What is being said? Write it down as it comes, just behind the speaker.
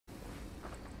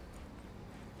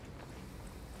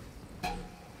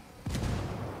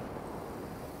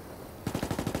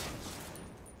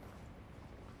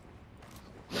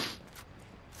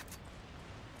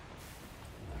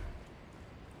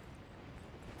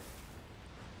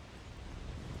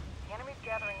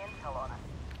gathering intel on us.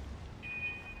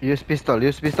 Use pistol,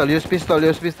 use pistol, use pistol,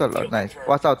 use pistol. Oh, nice.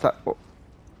 What's outside? Oh.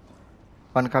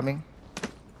 One coming.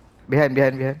 Behind,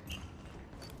 behind, behind.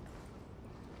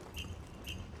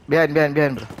 Behind,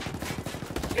 bro.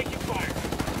 Taking fire.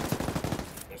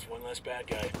 That's one less bad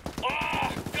guy.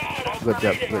 Ah, God, I'm Good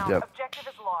job, bleeding. good job. Objective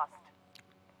is lost.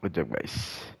 Good job,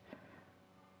 guys.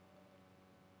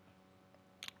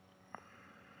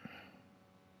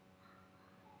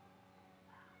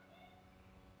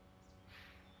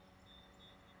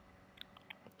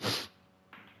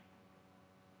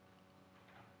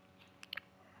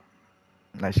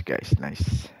 Nice, guys,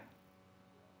 nice.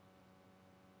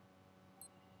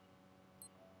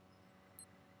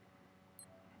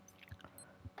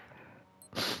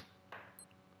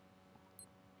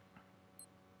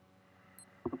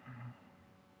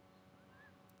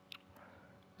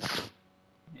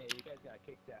 Hey, you guys got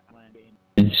kicked out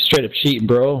landing. Straight up cheating,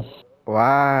 bro.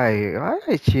 Why? Why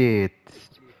I cheat?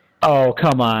 Oh,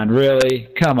 come on, really?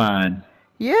 Come on.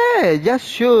 Yeah, just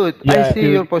shoot. I Yeah, see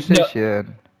your dude. No.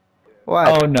 position. Oh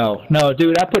What? no,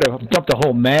 dude! I dumped a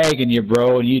whole mag in you,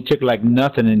 bro, and you took like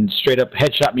nothing and straight up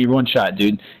headshot me one shot,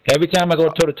 dude. Every time I go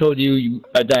toe to toe with you,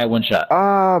 I die one shot.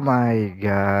 Oh my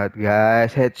god,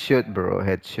 guys. Headshot, bro.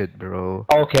 Headshot, bro.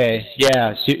 Okay,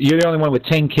 yeah, so you're the only one with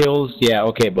 10 kills. Yeah,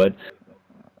 okay, bud.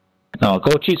 No,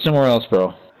 go cheat somewhere else,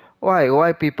 bro.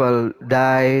 Why people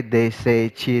die, they say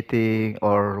cheating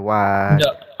or what?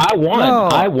 No, I won.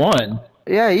 I No. won.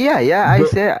 Yeah. I But,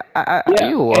 say yeah,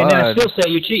 you and I won. still say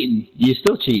you're cheating. You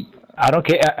still cheat. I don't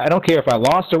care. I don't care if I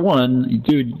lost or won,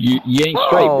 dude. You ain't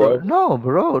straight, No, bro. no,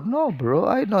 bro. No, bro.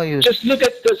 I know you Just look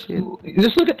at the shit.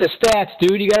 just look at the stats,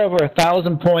 dude. You got over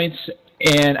 1,000 points,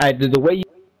 and the way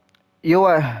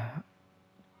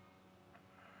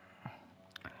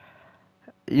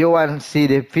You want see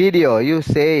the video? You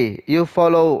say you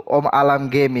follow Alam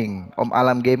Gaming,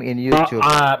 Alam Game in YouTube.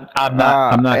 I'm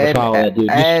not gonna follow that, dude.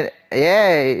 Just And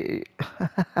yeah,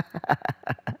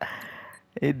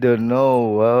 you don't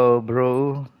know,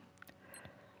 bro.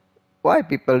 Why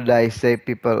people die? Say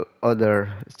people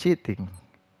other cheating.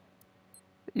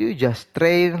 You just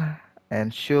train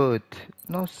and shoot.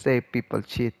 No say people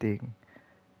cheating.